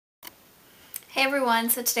Hey everyone,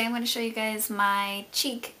 so today I'm going to show you guys my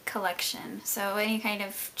cheek collection. So any kind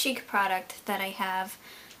of cheek product that I have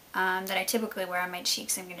that I typically wear on my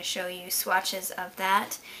cheeks, I'm going to show you swatches of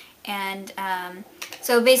that. And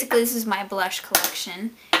so basically this is my blush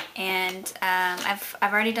collection, and I've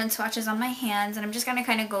already done swatches on my hands, and I'm just going to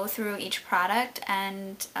kind of go through each product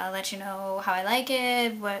and let you know how I like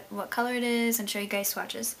it, what color it is, and show you guys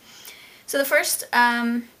swatches. So the first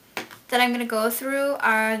that I'm going to go through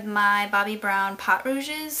are my Bobbi Brown Pot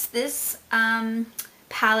Rouges. This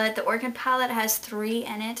palette, the Orchid palette, has 3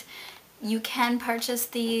 in it. You can purchase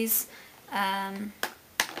these in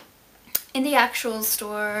the actual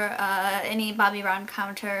store, any Bobbi Brown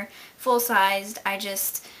counter, full-sized. I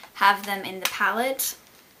just have them in the palette,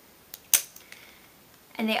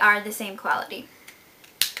 and they are the same quality.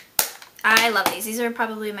 I love these. These are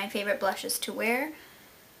probably my favorite blushes to wear.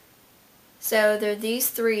 So they're these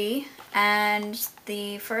 3, and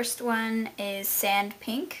the first one is Sand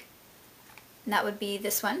Pink, and that would be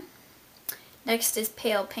this one. Next is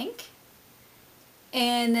Pale Pink,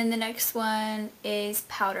 and then the next one is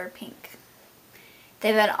Powder Pink.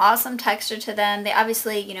 They have an awesome texture to them. They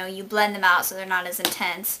obviously, you blend them out so they're not as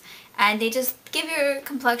intense, and they just give your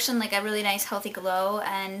complexion like a really nice healthy glow,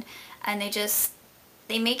 and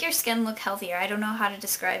they make your skin look healthier. I don't know how to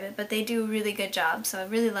describe it, but they do a really good job, so I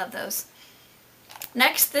really love those.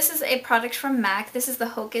 Next, this is a product from MAC. This is the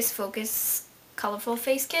Hocus Focus Colorful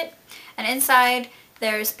Face Kit. And inside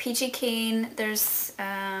there's Peachy Keen, there's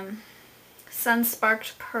Sun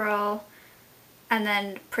Sparked Pearl, and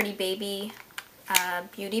then Pretty Baby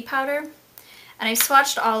Beauty Powder. And I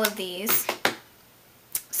swatched all of these.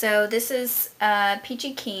 So this is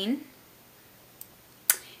Peachy Keen.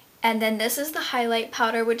 And then this is the highlight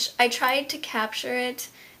powder, which I tried to capture it,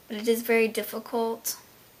 but it is very difficult.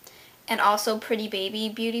 And also Pretty Baby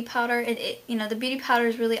Beauty Powder. The beauty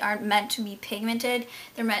powders really aren't meant to be pigmented.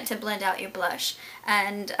 They're meant to blend out your blush.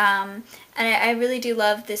 And I really do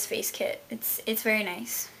love this face kit. It's very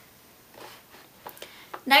nice.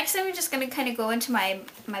 Next, I'm just going to kind of go into my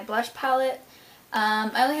blush palette.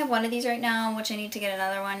 I only have one of these right now, which I need to get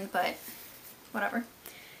another one, but whatever.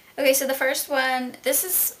 Okay, so the first one,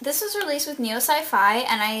 this was released with Neo Sci-Fi,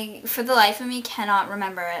 and I, for the life of me, cannot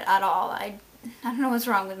remember it at all. I don't know what's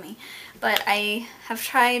wrong with me, but I have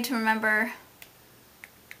tried to remember.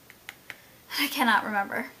 I cannot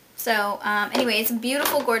remember. So anyway, it's a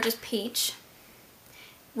beautiful, gorgeous peach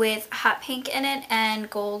with hot pink in it and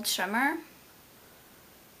gold shimmer.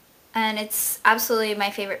 And it's absolutely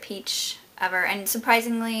my favorite peach ever. And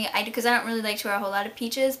surprisingly, because I don't really like to wear a whole lot of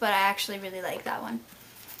peaches, but I actually really like that one.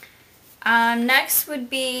 Next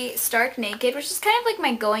would be Stark Naked, which is kind of like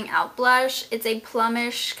my going out blush. It's a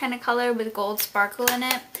plumish kind of color with gold sparkle in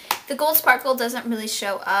it. The gold sparkle doesn't really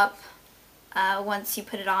show up once you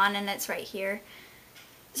put it on, and it's right here.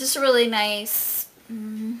 It's just a really nice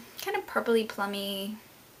kind of purpley plummy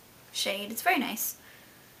shade. It's very nice.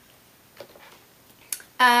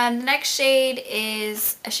 The next shade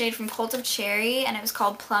is a shade from Cult of Cherry, and it was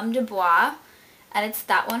called Plum de Bois, and it's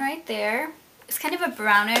that one right there. It's kind of a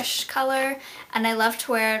brownish color, and I love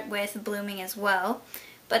to wear it with blooming as well.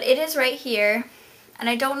 But it is right here, and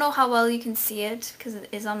I don't know how well you can see it because it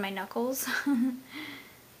is on my knuckles.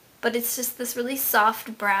 But it's just this really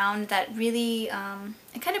soft brown that really, a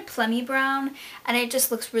kind of plummy brown, and it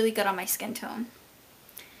just looks really good on my skin tone.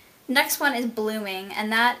 Next one is Blooming,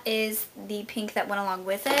 and that is the pink that went along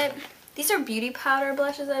with it. These are beauty powder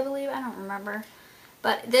blushes, I believe. I don't remember.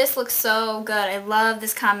 But this looks so good. I love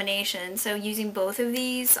this combination. So using both of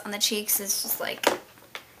these on the cheeks is just like,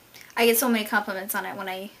 I get so many compliments on it when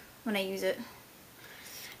I use it.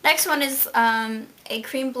 Next one is a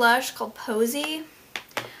cream blush called Posy.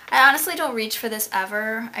 I honestly don't reach for this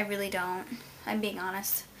ever. I really don't. I'm being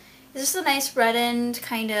honest. It's just a nice reddened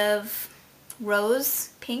kind of rose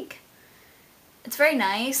pink. It's very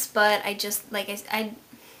nice, but I just, like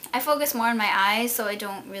I focus more on my eyes, so I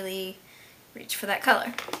don't really reach for that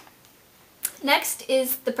color. Next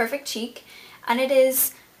is the Perfect Cheek, and it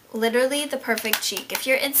is literally the perfect cheek. If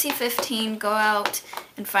you're in C15, go out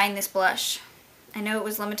and find this blush. I know it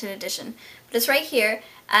was limited edition, but it's right here,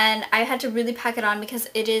 and I had to really pack it on because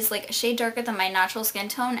it is like a shade darker than my natural skin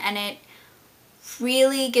tone, and it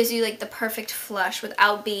really gives you like the perfect flush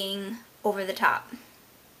without being over the top.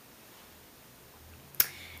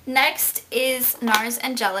 Next is NARS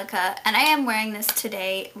Angelica, and I am wearing this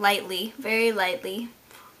today lightly, very lightly.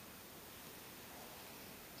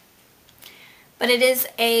 But it is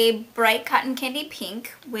a bright cotton candy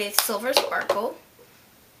pink with silver sparkle,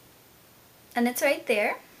 and it's right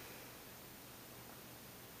there.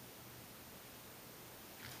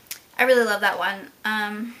 I really love that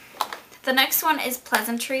one. The next one is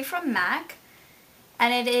Pleasantry from MAC.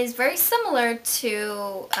 And it is very similar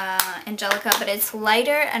to Angelica, but it's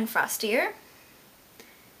lighter and frostier.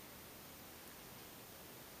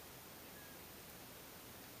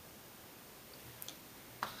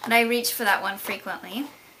 And I reach for that one frequently.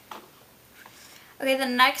 Okay, the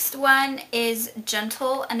next one is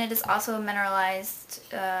Gentle, and it is also a mineralized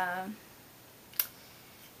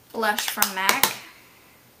blush from MAC.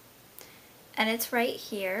 And it's right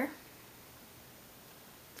here.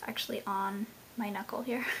 It's actually on my knuckle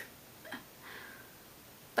here.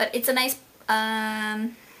 But it's a nice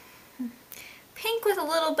pink with a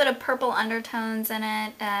little bit of purple undertones in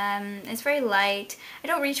it. It's very light. I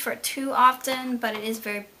don't reach for it too often, but it is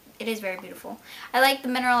very beautiful. I like the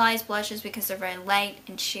mineralized blushes because they're very light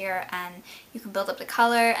and sheer, and you can build up the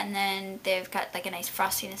color, and then they've got like a nice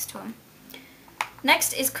frostiness to them.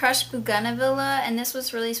 Next is Crushed Bougainvillea, and this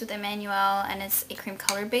was released with Emmanuel, and it's a cream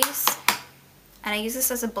color base. And I use this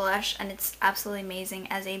as a blush, and it's absolutely amazing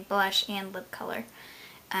as a blush and lip color.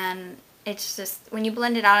 And it's just, when you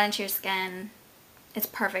blend it out into your skin, it's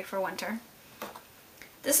perfect for winter.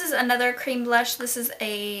 This is another cream blush. This is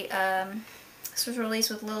a, this was released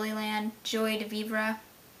with Lilyland, Joie de Vivre.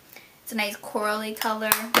 It's a nice corally color,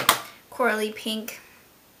 corally pink.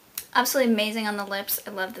 Absolutely amazing on the lips. I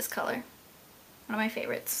love this color. One of my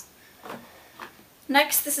favorites.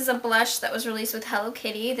 Next, this is a blush that was released with Hello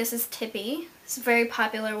Kitty. This is Tippy. It's a very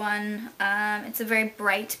popular one. It's a very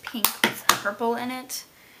bright pink with purple in it.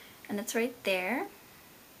 And it's right there.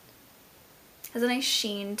 Has a nice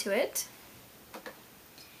sheen to it.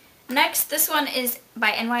 Next, this one is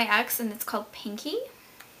by NYX, and it's called Pinky.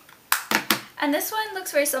 And this one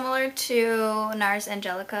looks very similar to NARS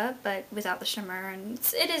Angelica, but without the shimmer, and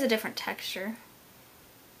it is a different texture.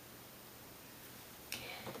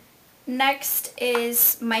 Next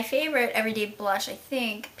is my favorite everyday blush, I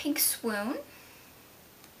think, Pink Swoon.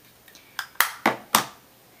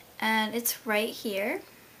 And it's right here.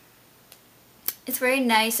 It's very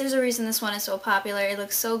nice. There's a reason this one is so popular. It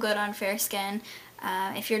looks so good on fair skin.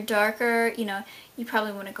 If you're darker, you know, you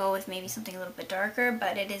probably want to go with maybe something a little bit darker,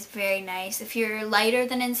 but it is very nice. If you're lighter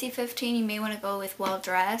than NC15, you may want to go with Well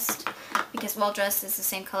Dressed, because Well Dressed is the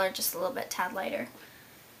same color, just a little bit tad lighter.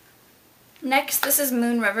 Next, this is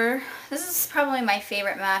Moon River. This is probably my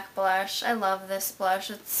favorite MAC blush. I love this blush.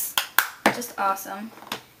 It's just awesome.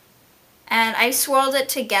 And I swirled it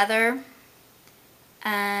together,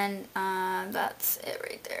 and that's it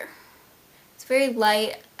right there. It's very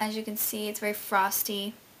light, as you can see. It's very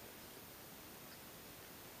frosty.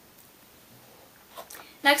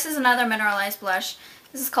 Next is another mineralized blush.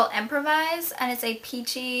 This is called Improvise, and it's a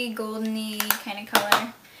peachy, goldeny kind of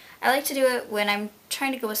color. I like to do it when I'm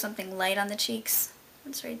trying to go with something light on the cheeks.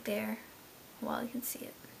 It's right there. Well, you can see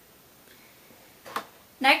it.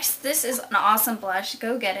 Next, this is an awesome blush.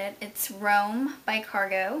 Go get it. It's Rome by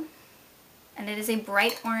Cargo. And it is a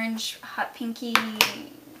bright orange, hot pinky,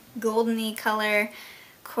 goldeny color,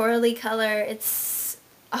 corally color. It's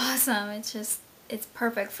awesome. It's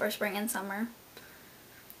perfect for spring and summer.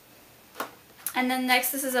 And then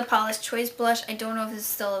next, this is a Paula's Choice blush. I don't know if this is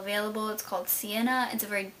still available. It's called Sienna. It's a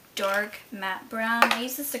very dark matte brown. I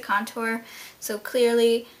use this to contour, so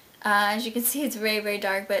clearly, as you can see, it's very, very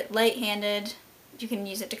dark, but light-handed, you can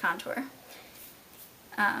use it to contour.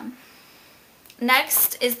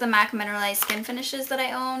 Next is the MAC Mineralized Skin Finishes that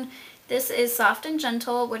I own. This is Soft and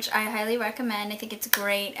Gentle, which I highly recommend. I think it's a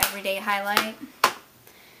great everyday highlight.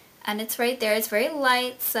 And it's right there. It's very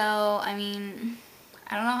light, so, I mean,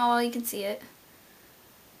 I don't know how well you can see it.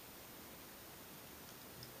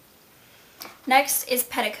 Next is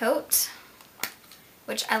Petticoat,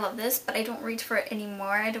 which I love this, but I don't reach for it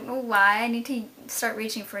anymore. I don't know why. I need to start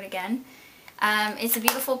reaching for it again. It's a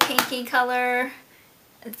beautiful pinky color.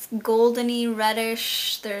 It's goldeny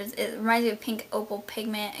reddish. It reminds me of pink opal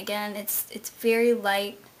pigment. Again, it's very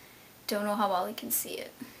light. Don't know how well you can see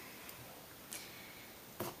it.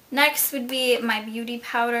 Next would be my beauty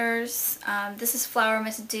powders. This is Flower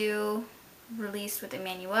Miss Dew, released with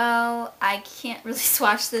Emmanuel. I can't really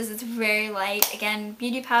swatch this. It's very light. Again,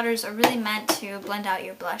 beauty powders are really meant to blend out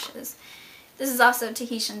your blushes. This is also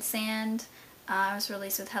Tahitian Sand. It was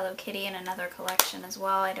released with Hello Kitty in another collection as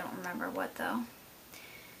well. I don't remember what though.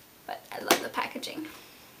 But I love the packaging.